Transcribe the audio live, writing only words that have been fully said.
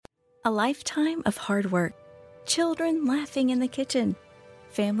A lifetime of hard work, children laughing in the kitchen,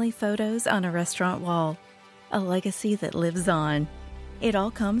 family photos on a restaurant wall, a legacy that lives on. It all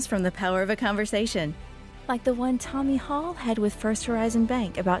comes from the power of a conversation, like the one Tommy Hall had with First Horizon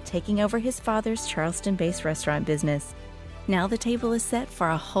Bank about taking over his father's Charleston-based restaurant business. Now the table is set for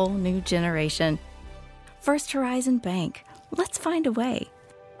a whole new generation. First Horizon Bank. Let's find a way.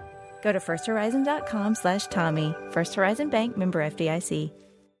 Go to firsthorizon.com/Tommy. First Horizon Bank, member FDIC.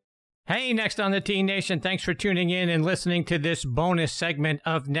 Hey, Next on the Tee Nation, thanks for tuning in and listening to this bonus segment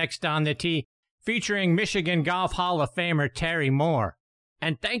of Next on the Tee featuring Michigan Golf Hall of Famer Terry Moore.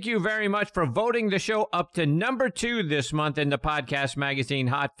 And thank you very much for voting the show up to number 2 this month in the Podcast Magazine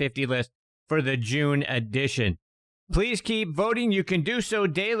Hot 50 list for the June edition. Please keep voting. You can do so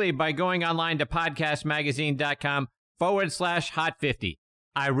daily by going online to podcastmagazine.com/Hot50.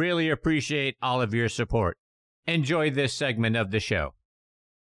 I really appreciate all of your support. Enjoy this segment of the show.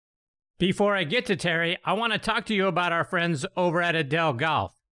 Before I get to Terry, I want to talk to you about our friends over at Edel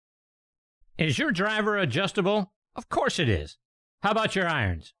Golf. Is your driver adjustable? Of course it is. How about your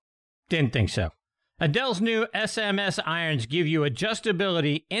irons? Didn't think so. Edel's new SMS irons give you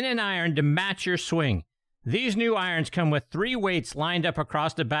adjustability in an iron to match your swing. These new irons come with 3 weights lined up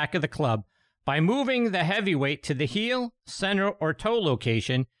across the back of the club. By moving the heavy weight to the heel, center, or toe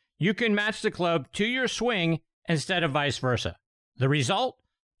location, you can match the club to your swing instead of vice versa. The result?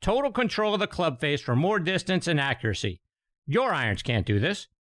 Total control of the club face for more distance and accuracy. Your irons can't do this.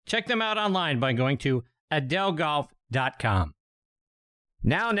 Check them out online by going to adelgolf.com.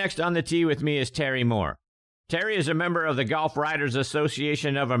 Now next on the tee with me is Terry Moore. Terry is a member of the Golf Writers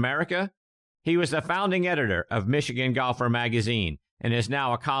Association of America. He was the founding editor of Michigan Golfer magazine and is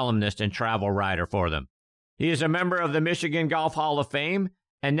now a columnist and travel writer for them. He is a member of the Michigan Golf Hall of Fame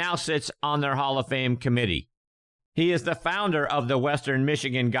and now sits on their Hall of Fame committee. He is the founder of the Western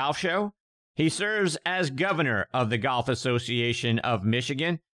Michigan Golf Show. He serves as governor of the Golf Association of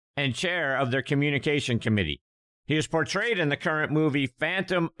Michigan and chair of their communication committee. He is portrayed in the current movie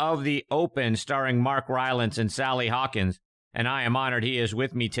Phantom of the Open, starring Mark Rylance and Sally Hawkins, and I am honored he is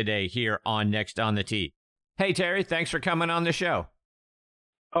with me today here on Next on the Tee. Hey, Terry, thanks for coming on the show.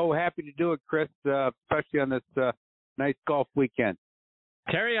 Oh, happy to do it, Chris, especially on this nice golf weekend.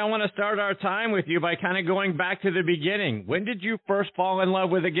 Terry, I want to start our time with you by kind of going back to the beginning. When did you first fall in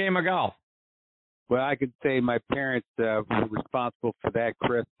love with the game of golf? Well, I could say my parents were responsible for that,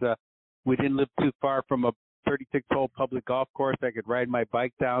 Chris. We didn't live too far from a 36-hole public golf course I could ride my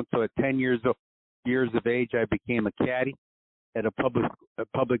bike down. So at 10 years of age, I became a caddy at a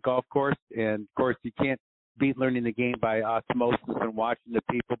public golf course. And, of course, you can't beat learning the game by osmosis and watching the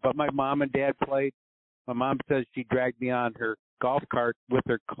people. But my mom and dad played. My mom says she dragged me on her golf cart with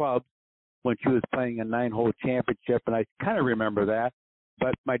her clubs when she was playing a 9-hole championship, and I kind of remember that.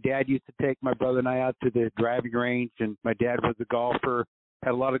 But my dad used to take my brother and I out to the driving range, and my dad was a golfer,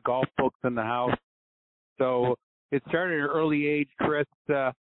 had a lot of golf books in the house. So it started at an early age, Chris.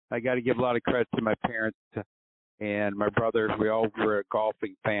 I got to give a lot of credit to my parents and my brother. We all were a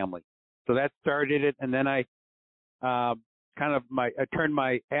golfing family. So that started it, and then I turned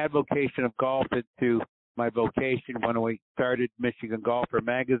my avocation of golf into my vocation when we started Michigan Golfer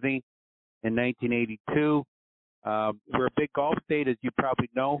magazine in 1982. We're a big golf state, as you probably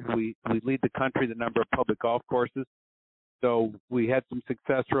know. We lead the country in the number of public golf courses. So we had some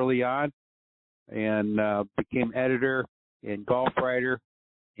success early on and became editor and golf writer,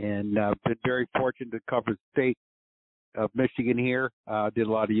 and been very fortunate to cover the state of Michigan here. Did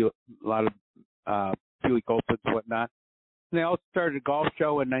a lot of Buick Opens and whatnot. And I also started a golf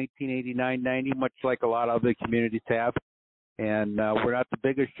show in 1989-90, much like a lot of other communities have. And we're not the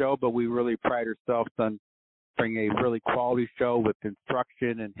biggest show, but we really pride ourselves on bringing a really quality show with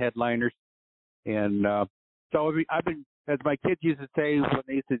instruction and headliners. And so I've been, as my kids used to say, when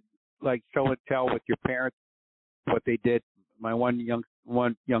they used to like show and tell with your parents what they did. My one young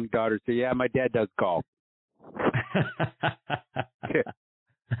daughter said, "Yeah, my dad does golf."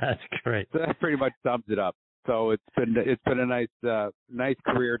 That's great. So that pretty much sums it up. So it's been a nice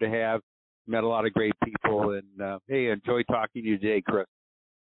career to have. Met a lot of great people, and hey, enjoy talking to you today, Chris.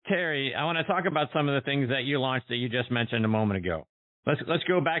 Terry, I want to talk about some of the things that you launched that you just mentioned a moment ago. Let's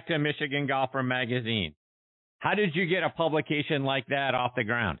go back to Michigan Golfer magazine. How did you get a publication like that off the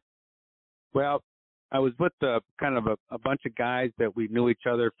ground? Well, I was with a bunch of guys that we knew each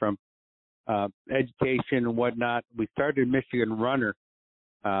other from education and whatnot. We started Michigan Runner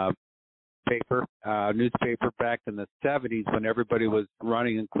newspaper back in the 70s when everybody was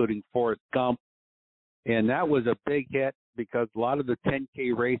running, including Forrest Gump. And that was a big hit because a lot of the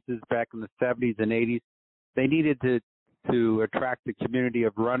 10K races back in the 70s and 80s, they needed to to attract the community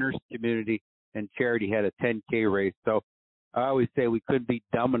of runners, community, and charity had a 10K race. So I always say we couldn't be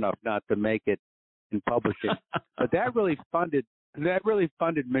dumb enough not to make it in publishing. But that really funded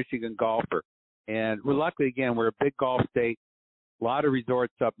Michigan Golfer. And we're luckily, again, we're a big golf state, a lot of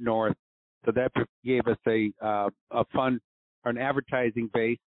resorts up north. So that gave us a fund or an advertising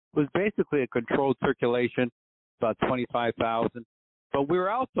base. It was basically a controlled circulation, about 25,000. But we were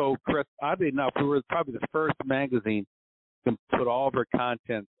also, Chris, oddly enough, we were probably the first magazine to put all of our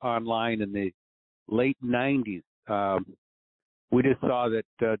content online in the late 90s. We just saw that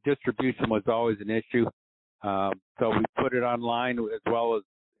distribution was always an issue. So we put it online as well as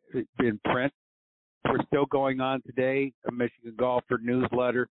in print. We're still going on today, a Michigan Golfer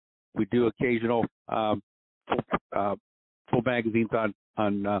newsletter. We do occasional full magazines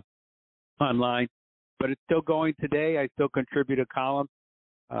on online, but it's still going today. I still contribute a column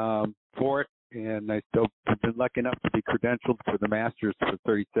for it, and I still have been lucky enough to be credentialed for the Masters for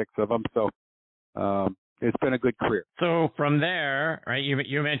 36 of them. So it's been a good career. So from there, right,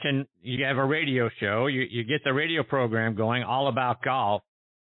 you mentioned you have a radio show. You get the radio program going, all about golf.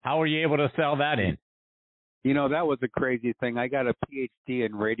 How were you able to sell that in? You know, that was a crazy thing. I got a PhD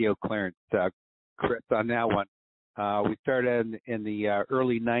in radio clearance, Chris, on that one. We started in the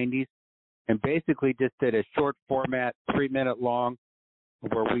early 90s and basically just did a short format, 3-minute long,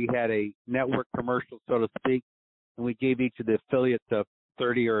 where we had a network commercial, so to speak, and we gave each of the affiliates a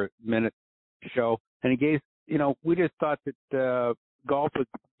 30 or minute show. And it gave, you know, we just thought that golf was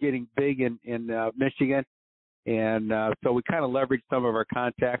getting big in Michigan. And so we kind of leveraged some of our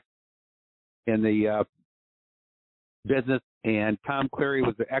contacts in the business. And Tom Cleary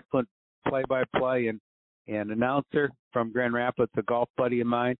was an excellent play-by-play and announcer from Grand Rapids, a golf buddy of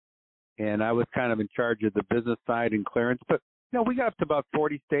mine. And I was kind of in charge of the business side and clearance. But, you know, we got up to about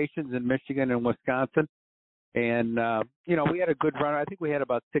 40 stations in Michigan and Wisconsin. And, you know, we had a good run. I think we had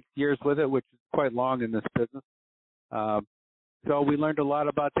about 6 years with it, which is quite long in this business. So we learned a lot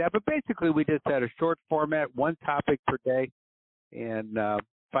about that. But basically, we just had a short format, one topic per day, and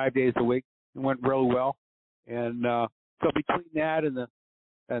 5 days a week. It went really well. And so between that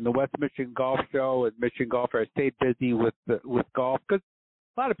and the West Michigan Golf Show and Michigan Golfer, I stayed busy with golf because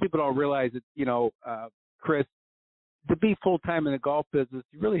a lot of people don't realize that, you know, Chris, to be full-time in the golf business,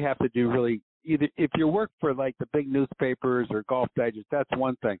 you really have to do either if you work for like the big newspapers or Golf Digest, that's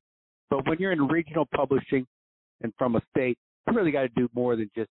one thing. But when you're in regional publishing and from a state, you really got to do more than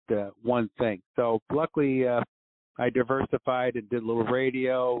just one thing. So luckily, I diversified and did a little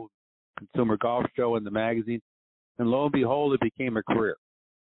radio, Consumer Golf Show, and the magazine. And lo and behold, it became a career.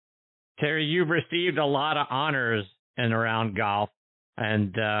 Terry, you've received a lot of honors in and around golf.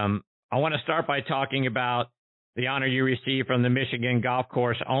 And I want to start by talking about the honor you received from the Michigan Golf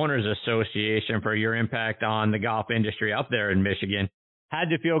Course Owners Association for your impact on the golf industry up there in Michigan. Had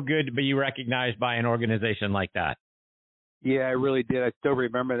to feel good to be recognized by an organization like that. Yeah, I really did. I still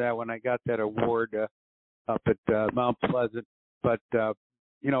remember that when I got that award up at Mount Pleasant. But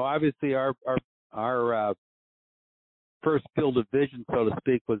you know, obviously our first field of vision, so to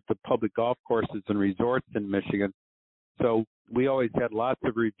speak, was the public golf courses and resorts in Michigan. So we always had lots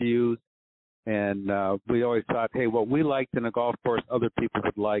of reviews, and we always thought, hey, what we liked in a golf course, other people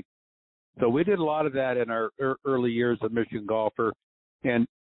would like. So we did a lot of that in our early years of Michigan Golfer. And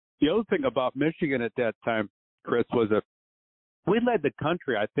the other thing about Michigan at that time, Chris, was we led the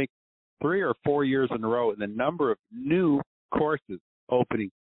country, I think, 3 or 4 years in a row in the number of new courses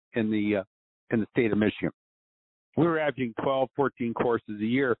opening in the state of Michigan. We were averaging 12, 14 courses a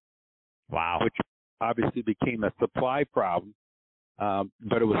year. Wow. Which obviously became a supply problem.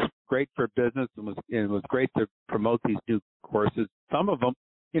 But it was great for business and it was great to promote these new courses. Some of them,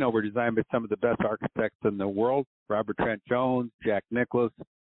 you know, were designed by some of the best architects in the world, Robert Trent Jones, Jack Nicklaus,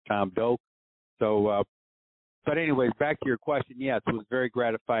 Tom Doak. So, but anyways, back to your question, yes, it was very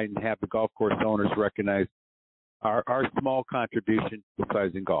gratifying to have the golf course owners recognize our small contribution to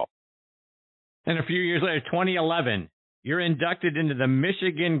size in golf. And a few years later, 2011, you're inducted into the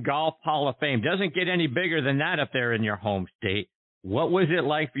Michigan Golf Hall of Fame. Doesn't get any bigger than that up there in your home state. What was it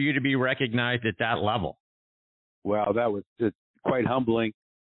like for you to be recognized at that level? Well, that was just quite humbling.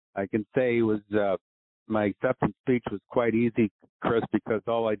 I can say it was my acceptance speech was quite easy, Chris, because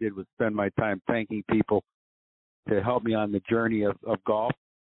all I did was spend my time thanking people to help me on the journey of golf.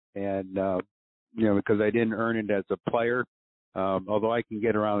 And, you know, because I didn't earn it as a player, although I can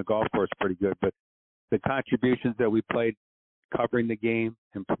get around the golf course pretty good. But the contributions that we played covering the game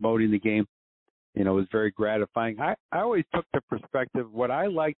and promoting the game, you know, was very gratifying. I always took the perspective, what I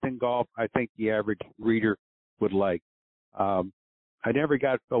liked in golf, I think the average reader would like. I never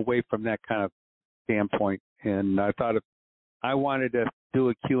got away from that kind of standpoint. And I thought if I wanted to do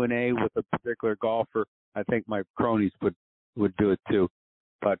a Q&A with a particular golfer, I think my cronies would do it too.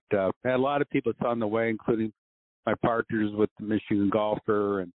 But I had a lot of people on the way, including my partners with the Michigan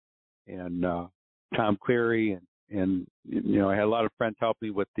Golfer and Tom Cleary, and I had a lot of friends help me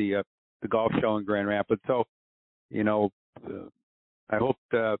with the golf show in Grand Rapids. So, I hoped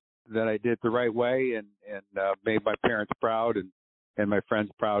that I did it the right way and made my parents proud and my friends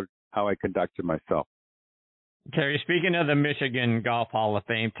proud how I conducted myself. Terry, speaking of the Michigan Golf Hall of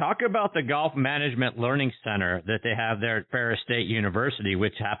Fame, talk about the Golf Management Learning Center that they have there at Ferris State University,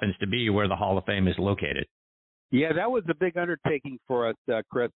 which happens to be where the Hall of Fame is located. Yeah, that was a big undertaking for us,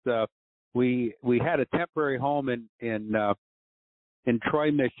 Chris. We had a temporary home in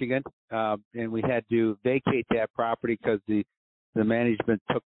Troy, Michigan, and we had to vacate that property because the management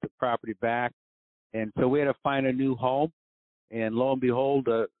took the property back, and so we had to find a new home. And lo and behold,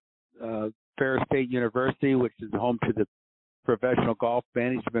 Ferris State University, which is home to the professional golf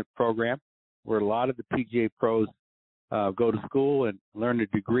management program, where a lot of the PGA pros go to school and learn a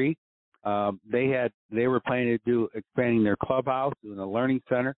degree. They were planning to do expanding their clubhouse and a learning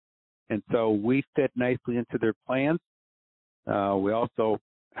center, and so we fit nicely into their plans. We also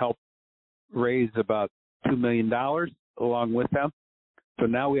helped raise about $2 million along with them. So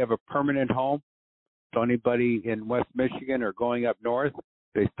now we have a permanent home. So anybody in West Michigan or going up north,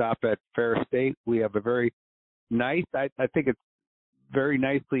 they stop at Ferris State. We have a very nice, I think it's very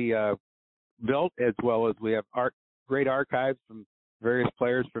nicely built, as well as we have great archives from various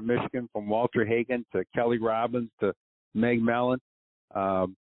players from Michigan, from Walter Hagen to Kelly Robbins to Meg Mellon.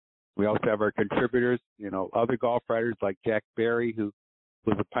 We also have our contributors, other golf writers like Jack Barry, who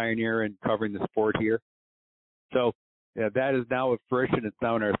was a pioneer in covering the sport here. So that is now a fruition. It's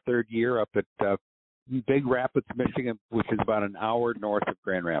now in our third year up at Big Rapids, Michigan, which is about an hour north of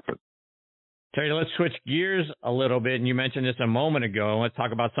Grand Rapids. Terry, let's switch gears a little bit, and you mentioned this a moment ago. Let's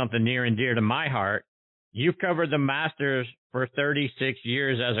talk about something near and dear to my heart. You've covered the Masters for 36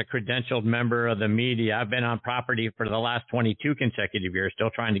 years as a credentialed member of the media. I've been on property for the last 22 consecutive years, still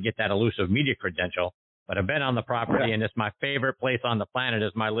trying to get that elusive media credential. But I've been on the property, and it's my favorite place on the planet,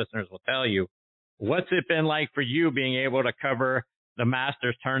 as my listeners will tell you. What's it been like for you being able to cover the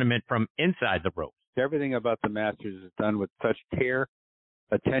Masters tournament from inside the ropes? Everything about the Masters is done with such care,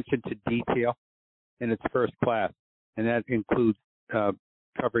 attention to detail, and it's first class. And that includes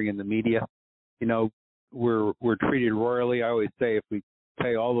covering in the media. We're treated royally. I always say if we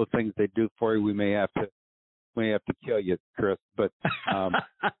tell you all the things they do for you, we may have to kill you, Chris. But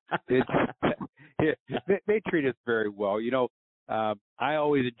they treat us very well. I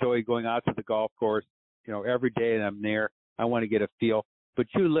always enjoy going out to the golf course. Every day that I'm there, I want to get a feel. But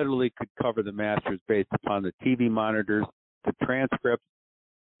you literally could cover the Masters based upon the TV monitors, the transcripts.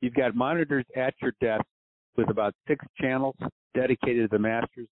 You've got monitors at your desk with about 6 channels dedicated to the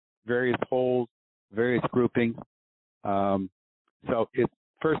Masters, various holes, various groupings. So it's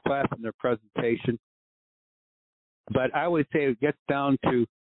first class in their presentation. But I always say it gets down to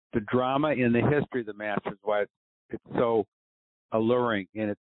the drama and the history of the Masters, why it's so alluring. And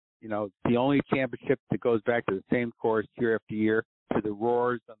it's the only championship that goes back to the same course year after year, to the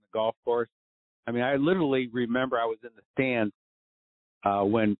roars on the golf course. I mean, I literally remember I was in the stands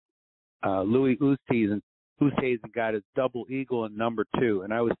when Louis Oosthuizen got his double eagle in number 2,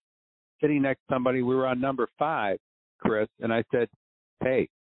 and I was sitting next to somebody. We were on number 5, Chris, and I said, "Hey,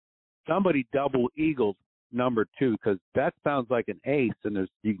 somebody double eagled number 2, because that sounds like an ace, and there's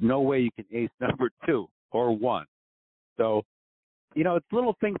no way you can ace number 2 or 1." So, it's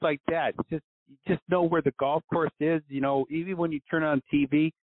little things like that. You just know where the golf course is. Even when you turn on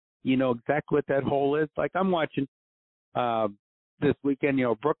TV, you know exactly what that hole is. Like I'm watching this weekend,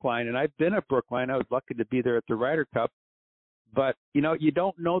 Brookline, and I've been at Brookline. I was lucky to be there at the Ryder Cup. But, you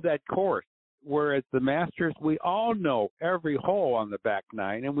don't know that course. Whereas the Masters, we all know every hole on the back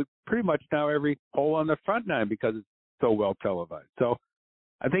 9, and we pretty much know every hole on the front 9 because it's so well televised. So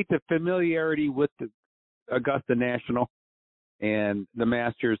I think the familiarity with the Augusta National and the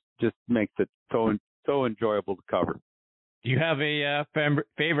Masters just makes it so enjoyable to cover. Do you have a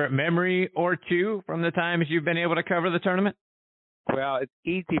favorite memory or two from the times you've been able to cover the tournament? Well, it's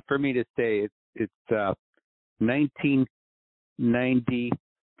easy for me to say. It's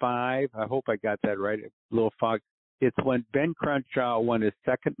 1995. I hope I got that right. A little fog. It's when Ben Crenshaw won his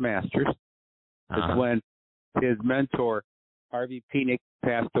second Masters. It's when his mentor, Harvey Penick,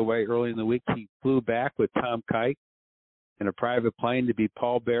 passed away early in the week. He flew back with Tom Kite in a private plane to be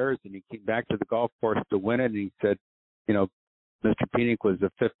pallbearers, and he came back to the golf course to win it. And he said, Mr. Penick was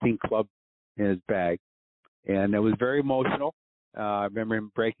the 15th club in his bag. And it was very emotional. I remember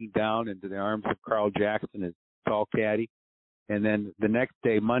him breaking down into the arms of Carl Jackson, his tall caddy. And then the next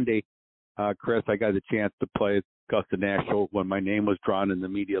day, Monday, Chris, I got the chance to play at Augusta National when my name was drawn in the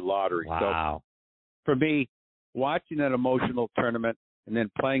media lottery. Wow. So for me, watching that emotional tournament and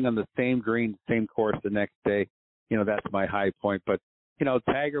then playing on the same green, same course the next day, that's my high point. But,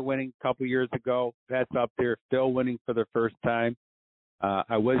 Tiger winning a couple years ago, that's up there. Phil winning for the first time.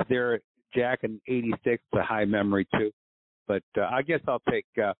 I was there, Jack, in '86, a high memory too. But I guess I'll take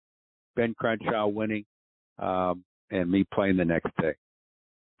Ben Crenshaw winning and me playing the next day.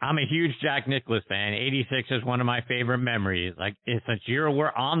 I'm a huge Jack Nicklaus fan. '86 is one of my favorite memories. Like, since you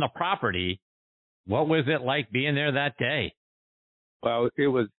were on the property, what was it like being there that day? Well, it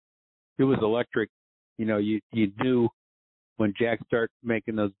was electric. You knew when Jack started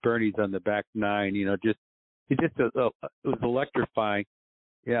making those birdies on the back nine. It was electrifying.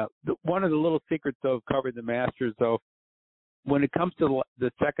 Yeah, one of the little secrets of covering the Masters, though, when it comes to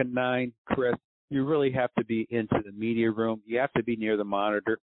the second nine, Chris, you really have to be into the media room. You have to be near the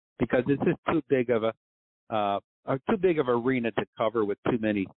monitor because it's just too big of a arena to cover with too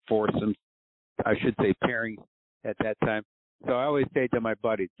many foursomes. I should say pairings at that time. So I always say to my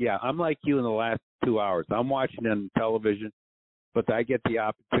buddies, yeah, I'm like you in the last 2 hours. I'm watching it on television, but I get the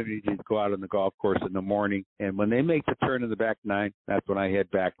opportunity to go out on the golf course in the morning. And when they make the turn in the back nine, that's when I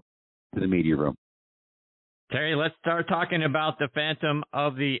head back to the media room. Terry, let's start talking about The Phantom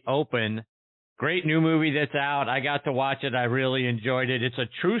of the Open. Great new movie that's out. I got to watch it. I really enjoyed it. It's a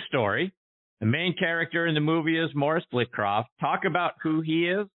true story. The main character in the movie is Morris Flitcroft. Talk about who he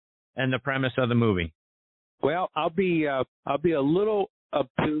is and the premise of the movie. Well, I'll be a little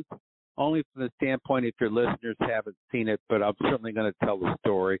obtuse, only from the standpoint if your listeners haven't seen it, but I'm certainly going to tell the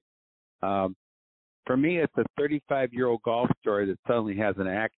story. For me, it's a 35-year-old golf story that suddenly has an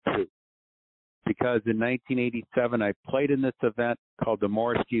act two. Because in 1987, I played in this event called the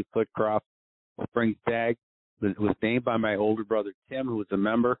Morris G. Flitcroft Spring Stag. It was named by my older brother, Tim, who was a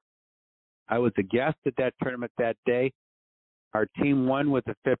member. I was a guest at that tournament that day. Our team won with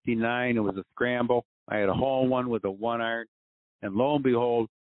a 59. It was a scramble. I had a hole-in-one with a one-iron. And lo and behold,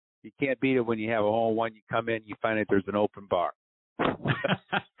 you can't beat it when you have a hole-in-one. You come in, you find out there's an open bar. I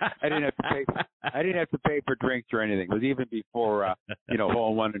didn't have to pay for drinks or anything. It was even before,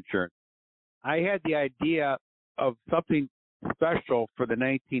 hole-in-one insurance. I had the idea of something special for the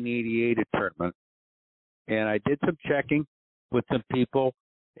 1988 tournament, and I did some checking with some people,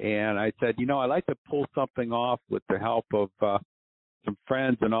 and I said, I'd like to pull something off with the help of some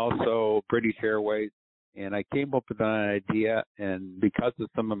friends and also British Airways, and I came up with an idea, and because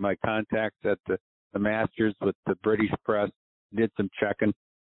of some of my contacts at the Masters with the British press, did some checking.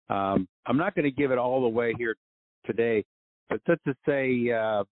 I'm not going to give it all the way here today, but just to say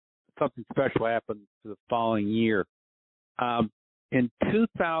something special happened the following year. In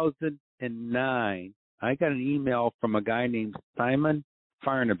 2009, I got an email from a guy named Simon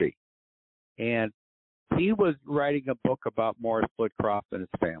Farnaby, and he was writing a book about Morris Flitcroft and his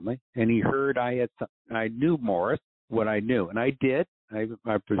family, and he heard I knew Morris, what I knew, and I did. I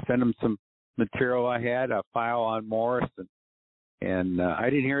presented him some material I had, a file on Morris, and I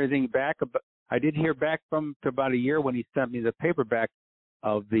didn't hear anything back. I didn't hear back from him for about a year when he sent me the paperback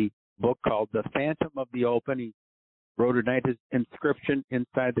of the book called The Phantom of the Open. He wrote a nice inscription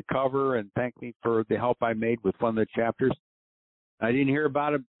inside the cover and thanked me for the help I made with one of the chapters. I didn't hear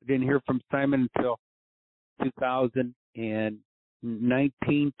about him, didn't hear from Simon until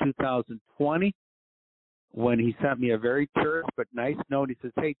 2019, 2020, when he sent me a very terse but nice note. He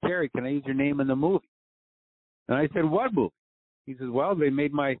says, "Hey, Terry, can I use your name in the movie?" And I said, "What movie?" He says, "Well, they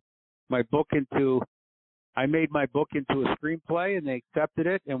made I made my book into a screenplay, and they accepted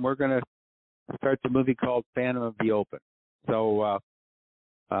it, and we're going to start the movie called Phantom of the Open." So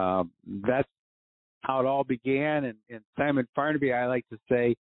that's how it all began. And Simon Farnaby, I like to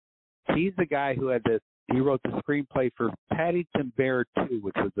say, he's the guy who he wrote the screenplay for Paddington Bear 2,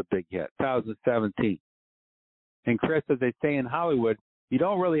 which was a big hit, 2017. And Chris, as they say in Hollywood, you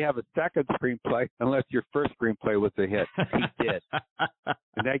don't really have a second screenplay unless your first screenplay was a hit. He did,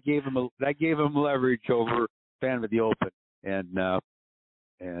 and that gave him leverage over Phantom of the Open. And now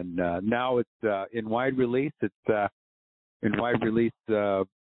it's in wide release. It's in wide release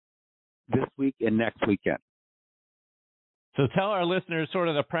this week and next weekend. So tell our listeners sort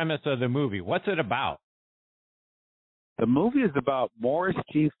of the premise of the movie. What's it about? The movie is about Morris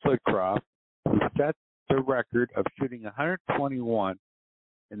G. Flitcroft, who set the record of shooting 121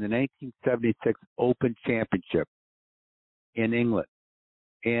 in the 1976 Open Championship in England.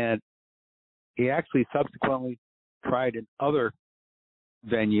 And he actually subsequently tried in other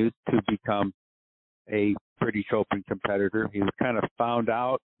venues to become a British Open competitor. He was kind of found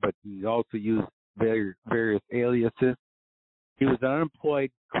out, but he also used various aliases. He was an unemployed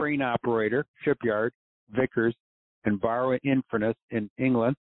crane operator, shipyard, Vickers, and Barrow-in-Furness in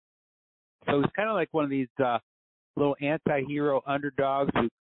England. So he's kind of like one of these little anti-hero underdogs who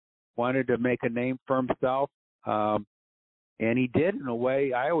wanted to make a name for himself. And he did in a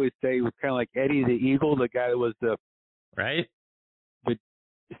way. I always say he was kind of like Eddie the Eagle, the guy that was the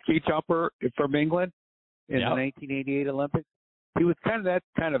ski jumper from England in the 1988 Olympics. He was kind of that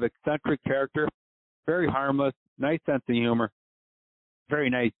kind of eccentric character, very harmless, nice sense of humor, very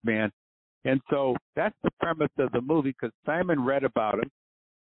nice man. And so that's the premise of the movie, because Simon read about him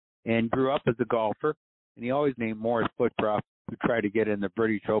and grew up as a golfer, and he always named Morris Flitcroft to try to get in the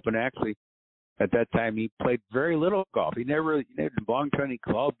British Open. Actually, at that time, he played very little golf. He never belonged to any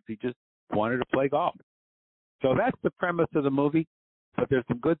clubs. He just wanted to play golf. So that's the premise of the movie. But there's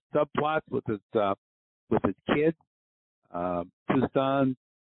some good subplots with his kids, 2 sons,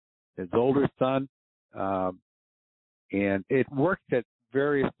 his older son, and it works at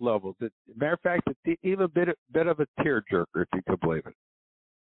various levels. Matter of fact, it's even a bit of a tearjerker, if you could believe it.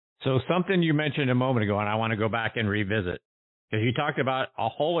 So something you mentioned a moment ago, and I want to go back and revisit. Because you talked about a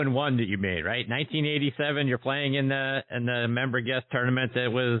hole-in-one that you made, right? 1987, you're playing in the member guest tournament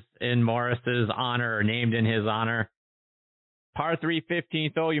that was in Morris's honor, or named in his honor. Par 3,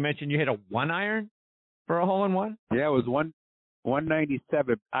 15th hole, you mentioned you hit a 1-iron for a hole-in-one? Yeah, it was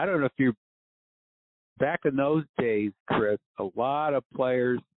 197. I don't know if you back in those days, Chris, a lot of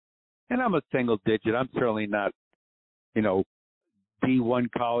players, and I'm a single digit. I'm certainly not, D1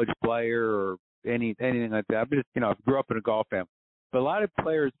 college player or anything like that. I'm just, I grew up in a golf family. But a lot of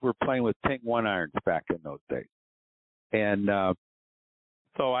players were playing with pink 1-irons back in those days. And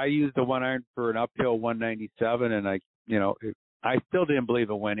so I used a 1-iron for an uphill 197, and I still didn't believe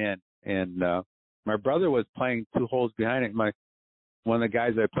it went in. And my brother was playing 2 holes behind it. One of the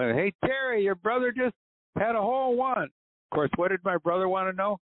guys I played with, "Hey, Terry, your brother just had a hole-in-one." Of course, what did my brother want to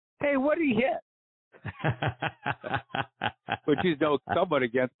know? "Hey, what did he hit?" Which is somewhat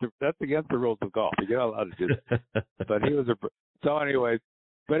that's against the rules of golf. You're not allowed to do that. But he was so anyways,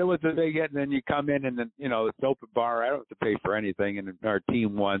 but it was a big hit, and then you come in and then, it's open bar. I don't have to pay for anything, and our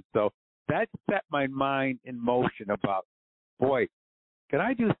team won. So that set my mind in motion about, boy, can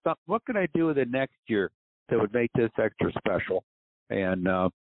I do something? What can I do the next year that would make this extra special? And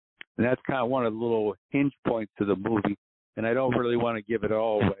that's kind of one of the little hinge points to the movie. And I don't really want to give it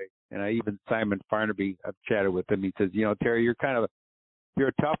all away. And even Simon Farnaby, I've chatted with him. He says, Terry, you're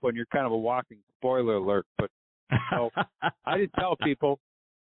a tough one. You're kind of a walking spoiler alert. But I just tell people,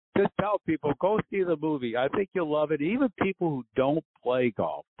 go see the movie. I think you'll love it. Even people who don't play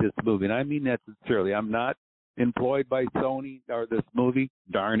golf, this movie, and I mean that sincerely. I'm not employed by Sony or this movie.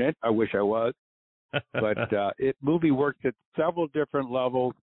 Darn it. I wish I was. But movie works at several different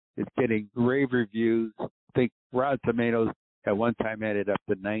levels. It's getting rave reviews. I think Rotten Tomatoes at one time had it up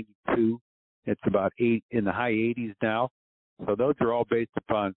to 92. It's about in the high 80s now. So those are all based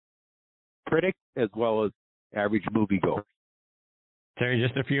upon critics as well as average moviegoers. Terry,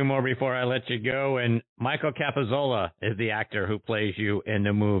 just a few more before I let you go. And Michael Capozzolo is the actor who plays you in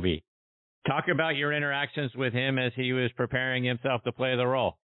the movie. Talk about your interactions with him as he was preparing himself to play the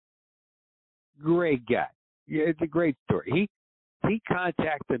role. Great guy. Yeah, it's a great story. He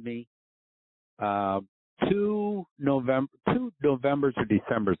contacted me 2 Novembers or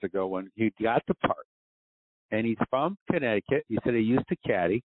Decembers ago when he got the part. And he's from Connecticut. He said he used to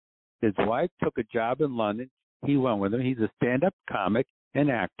caddy. His wife took a job in London. He went with him. He's a stand-up comic and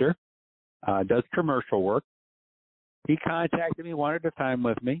actor, does commercial work. He contacted me, wanted a time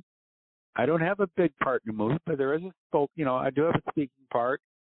with me. I don't have a big part in the movie, but there is I do have a speaking part.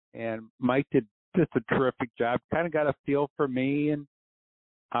 And Mike did just a terrific job. Kind of got a feel for me and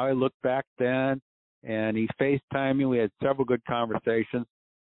how I looked back then. And he FaceTimed me. We had several good conversations.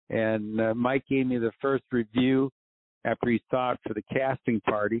 And Mike gave me the first review after he saw it for the casting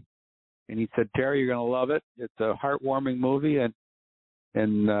party. And he said, "Terry, you're going to love it. It's a heartwarming movie.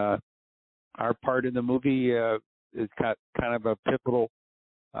 And our part in the movie is kind of a pivotal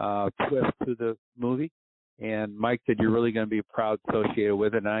twist to the movie." And Mike said, "You're really going to be proud associated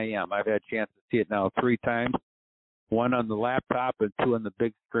with it." And I am. I've had a chance to see it now 3 times, 1 on the laptop and 2 on the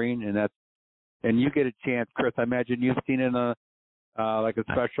big screen. And you get a chance, Chris. I imagine you've seen it on like a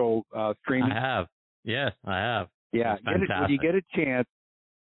special streaming. I have. Yes, I have. Yeah. When you get a chance,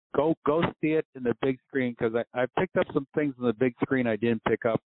 go see it in the big screen, because I picked up some things on the big screen I didn't pick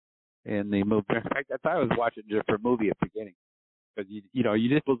up in the movie. In fact, I thought I was watching a different movie at the beginning. Because, you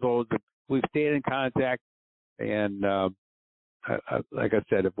just was always, we've stayed in contact. And like I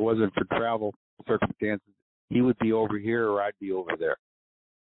said, if it wasn't for travel circumstances, he would be over here or I'd be over there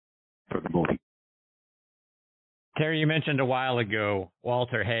for the movie. Terry, you mentioned a while ago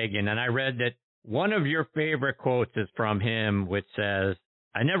Walter Hagen, and I read that one of your favorite quotes is from him, which says,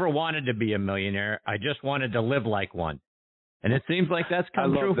 "I never wanted to be a millionaire. I just wanted to live like one." And it seems like that's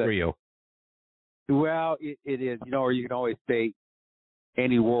come true for you. Well, it is. Or you can always say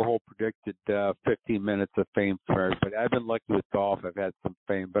Andy Warhol predicted 15 minutes of fame for everybody. I've been lucky with golf. I've had some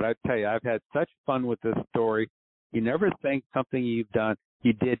fame. But I tell you, I've had such fun with this story. You never think something you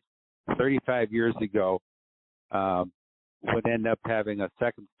did 35 years ago, would end up having a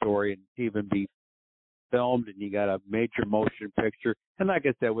second story and even be filmed, and you got a major motion picture. And like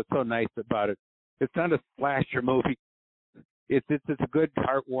I said, what's so nice about it, it's not a slasher movie. It's a good,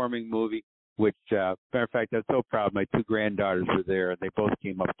 heartwarming movie, which, matter of fact, I'm so proud. My two granddaughters were there, and they both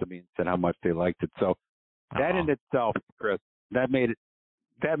came up to me and said how much they liked it. So that in itself, Chris, that made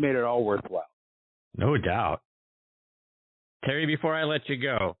it all worthwhile. No doubt. Terry, before I let you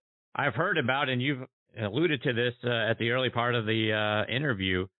go, I've heard about, and you've alluded to this at the early part of the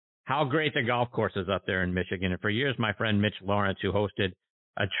interview, how great the golf course is up there in Michigan. And for years, my friend Mitch Lawrence, who hosted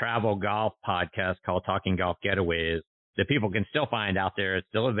a travel golf podcast called Talking Golf Getaways, that people can still find out there. It's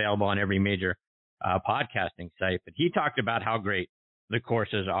still available on every major podcasting site. But he talked about how great the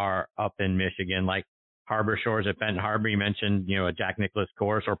courses are up in Michigan, like Harbor Shores at Benton Harbor. He mentioned, a Jack Nicklaus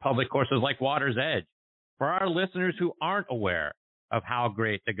course, or public courses like Water's Edge. For our listeners who aren't aware of how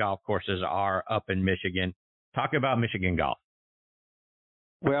great the golf courses are up in Michigan, talk about Michigan golf.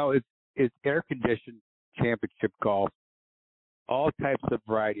 Well, it's air-conditioned championship golf, all types of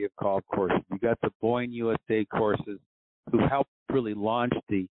variety of golf courses. You got the Boyne USA courses, who helped really launch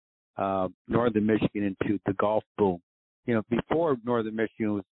the northern Michigan into the golf boom. Before northern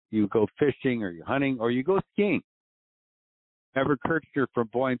Michigan was you go fishing or you hunting or you go skiing. Everett Kirchner from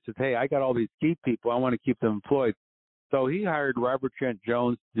Boyne says, "Hey, I got all these ski people. I want to keep them employed." So he hired Robert Trent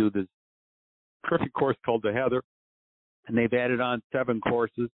Jones to do this perfect course called the Heather, and they've added on 7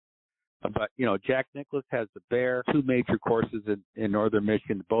 courses. But, Jack Nicklaus has the Bear, 2 major courses in northern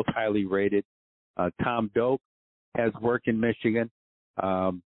Michigan, both highly rated. Tom Doak has work in Michigan,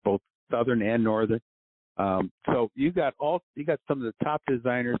 both southern and northern. So you got some of the top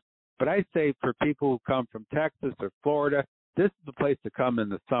designers. But I say for people who come from Texas or Florida, this is the place to come in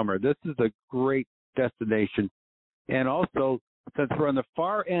the summer. This is a great destination. And also, since we're on the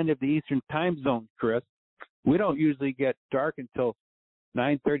far end of the Eastern time zone, Chris, we don't usually get dark until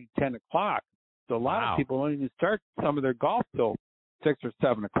 9:30, 10 o'clock. So a lot of people don't even start some of their golf till 6 or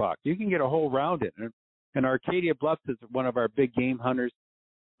 7 o'clock. You can get a whole round in. And Arcadia Bluffs is one of our big game hunters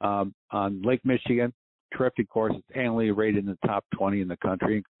on Lake Michigan. Terrific course. It's annually rated in the top 20 in the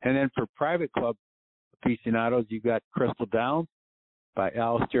country. And then for private club aficionados, you got Crystal Downs by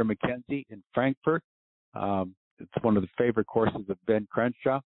Alistair McKenzie in Frankfurt. It's one of the favorite courses of Ben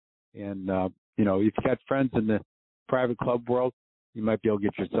Crenshaw. And, if you've got friends in the private club world, you might be able to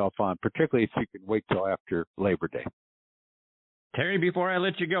get yourself on, particularly if you can wait till after Labor Day. Terry, before I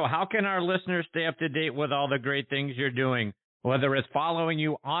let you go, how can our listeners stay up to date with all the great things you're doing, whether it's following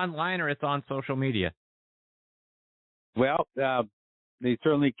you online or it's on social media? Well, they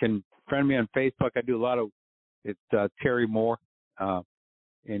certainly can friend me on Facebook. I do a lot of it's Terry Moore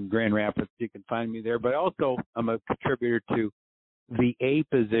in Grand Rapids. You can find me there. But also, I'm a contributor to the A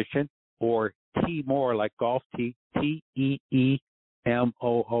Position, or T Moore, like golf T, TEEMOORE.com.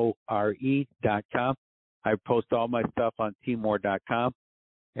 I post all my stuff on tmoore.com,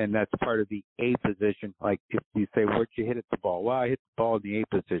 and that's part of the A Position. Like if you say, "Where'd you hit the ball?" Well, I hit the ball in the A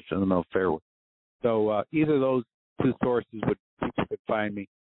Position, in the fairway. So either of those 2 sources people could find me.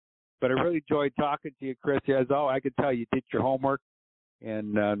 But I really enjoyed talking to you, Chris. As always, I could tell you did your homework,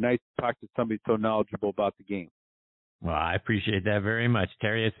 and nice to talk to somebody so knowledgeable about the game. Well, I appreciate that very much,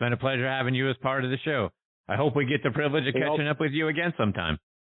 Terry. It's been a pleasure having you as part of the show. I hope we get the privilege of catching up with you again sometime.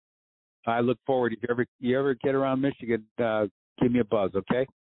 I look forward. If you ever get around Michigan, give me a buzz, okay?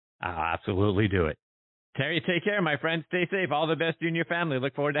 I'll absolutely do it. Terry, take care, my friend. Stay safe. All the best to you and your family.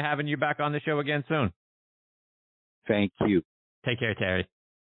 Look forward to having you back on the show again soon. Thank you. Take care, Terry.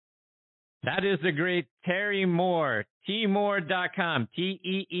 That is the great Terry Moore, tmoore.com,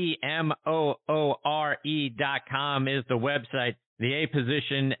 TEEMOORE.com is the website, the A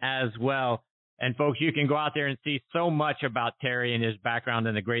Position as well. And folks, you can go out there and see so much about Terry and his background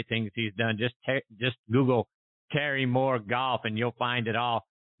and the great things he's done. Just Google Terry Moore Golf and you'll find it all.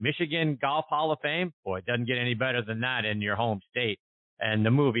 Michigan Golf Hall of Fame, boy, it doesn't get any better than that in your home state. And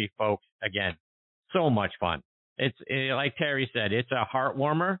the movie, folks, again, so much fun. It's like Terry said, it's a heart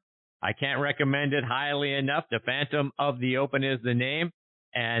warmer. I can't recommend it highly enough. The Phantom of the Open is the name,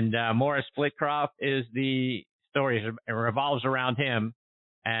 and Morris Flitcroft is the story. It revolves around him,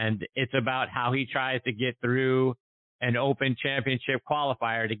 And it's about how he tries to get through an Open Championship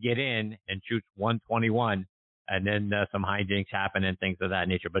qualifier to get in and shoots 121. And then some hijinks happen and things of that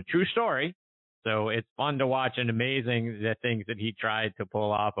nature. But true story. So it's fun to watch and amazing the things that he tried to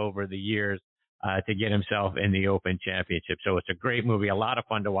pull off over the years to get himself in the Open Championship. So it's a great movie, a lot of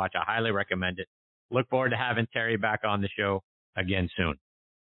fun to watch. I highly recommend it. Look forward to having Terry back on the show again soon.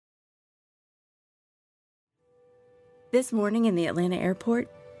 This morning in the Atlanta airport,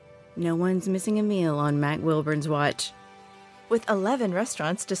 no one's missing a meal on Mac Wilburn's watch. With 11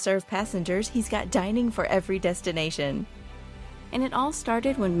 restaurants to serve passengers, he's got dining for every destination. And it all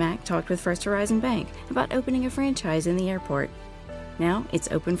started when Mac talked with First Horizon Bank about opening a franchise in the airport. Now it's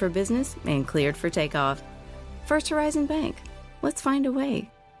open for business and cleared for takeoff. First Horizon Bank. Let's find a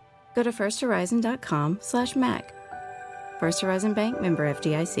way. Go to firsthorizon.com/Mac. First Horizon Bank, member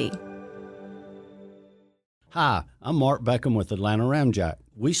FDIC. Hi, I'm Mark Beckham with Atlanta Ramjack.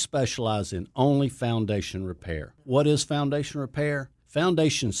 We specialize in only foundation repair. What is foundation repair?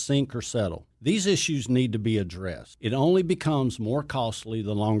 Foundations sink or settle. These issues need to be addressed. It only becomes more costly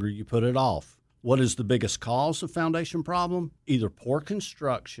the longer you put it off. What is the biggest cause of foundation problem? Either poor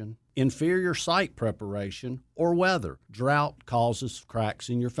construction, inferior site preparation, or weather. Drought causes cracks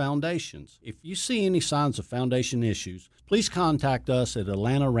in your foundations. If you see any signs of foundation issues, please contact us at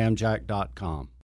atlantaramjack.com.